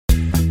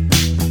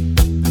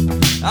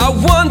I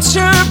want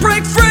to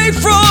break free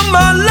from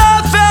my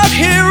life out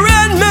here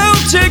and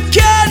move to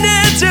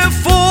Canada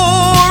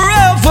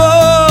forever.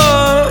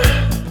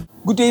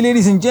 Good day,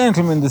 ladies and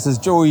gentlemen. This is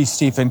Joey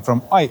Stephen from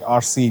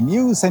IRC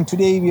News, and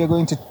today we are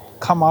going to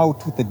come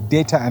out with the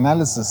data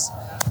analysis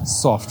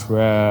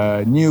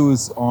software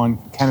news on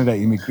Canada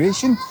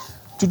immigration.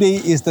 Today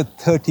is the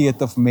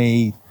 30th of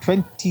May,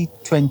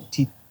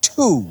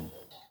 2022.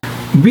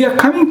 We are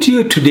coming to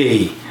you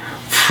today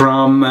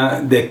from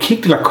the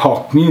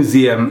Kekilakok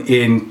Museum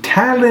in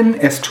Tallinn,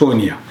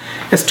 Estonia.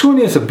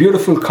 Estonia is a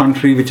beautiful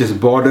country which is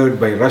bordered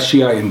by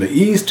Russia in the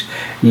east,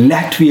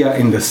 Latvia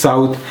in the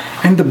south,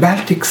 and the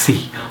Baltic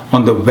Sea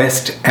on the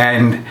west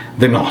and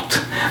the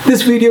north.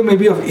 This video may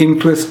be of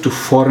interest to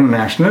foreign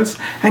nationals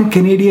and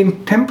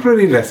Canadian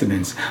temporary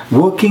residents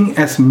working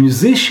as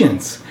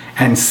musicians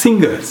and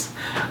singers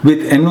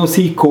with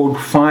NOC code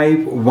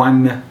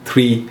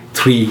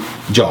 5133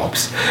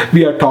 jobs.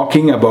 We are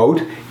talking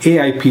about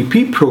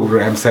AIPP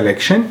program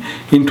selection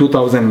in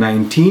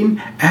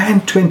 2019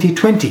 and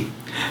 2020,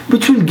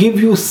 which will give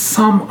you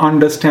some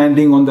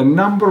understanding on the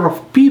number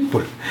of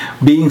people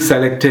being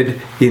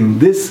selected in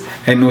this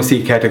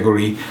NOC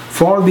category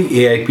for the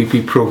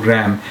AIPP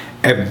program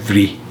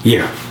every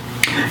year.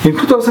 In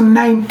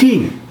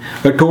 2019,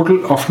 a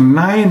total of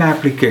 9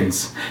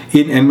 applicants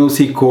in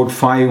NOC code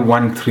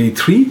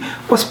 5133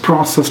 was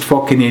processed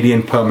for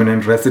Canadian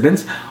permanent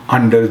residents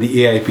under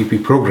the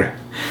AIPP program.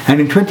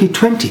 And in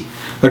 2020,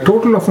 a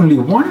total of only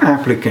 1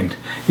 applicant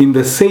in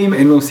the same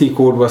NOC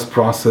code was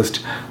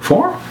processed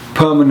for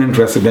permanent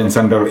residents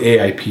under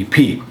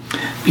AIPP.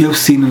 We have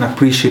seen an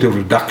appreciative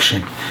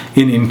reduction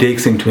in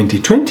intakes in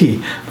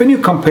 2020 when you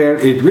compare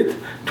it with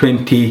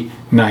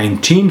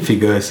 2019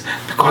 figures,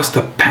 because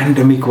the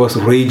pandemic was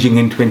raging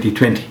in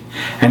 2020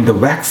 and the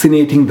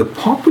vaccinating the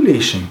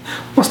population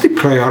was the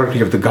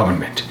priority of the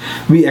government.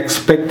 We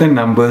expect the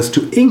numbers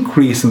to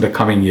increase in the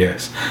coming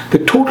years. The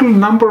total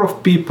number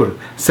of people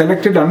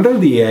selected under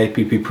the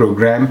AIPP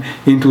program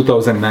in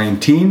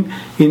 2019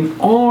 in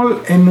all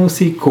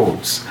NOC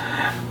codes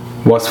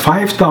was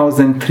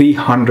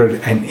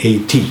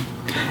 5,380.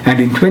 And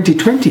in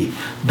 2020,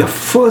 the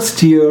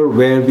first year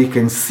where we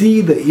can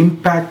see the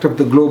impact of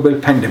the global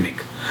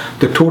pandemic,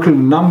 the total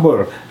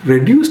number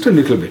reduced a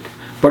little bit,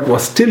 but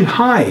was still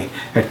high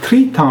at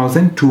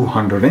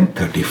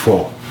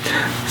 3,234.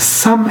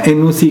 Some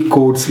NOC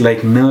codes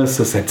like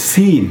nurses had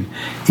seen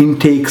a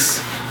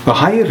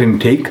higher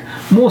intake,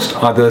 most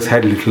others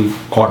had little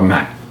or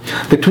none.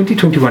 The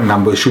 2021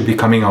 numbers should be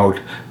coming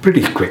out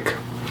pretty quick.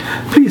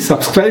 Please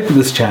subscribe to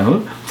this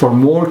channel for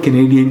more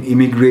Canadian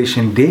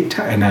immigration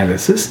data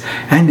analysis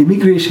and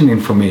immigration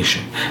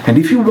information. And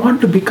if you want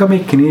to become a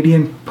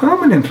Canadian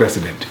permanent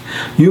resident,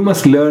 you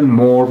must learn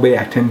more by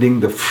attending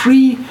the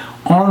free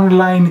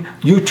online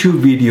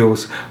YouTube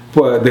videos,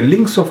 the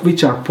links of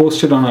which are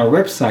posted on our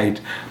website,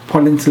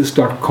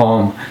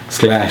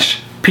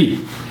 polinsys.com/p.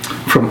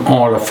 From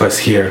all of us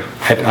here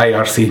at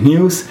IRC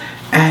News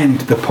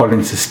and the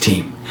Polinsys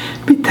team,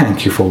 we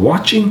thank you for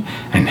watching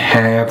and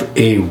have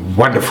a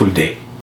wonderful day.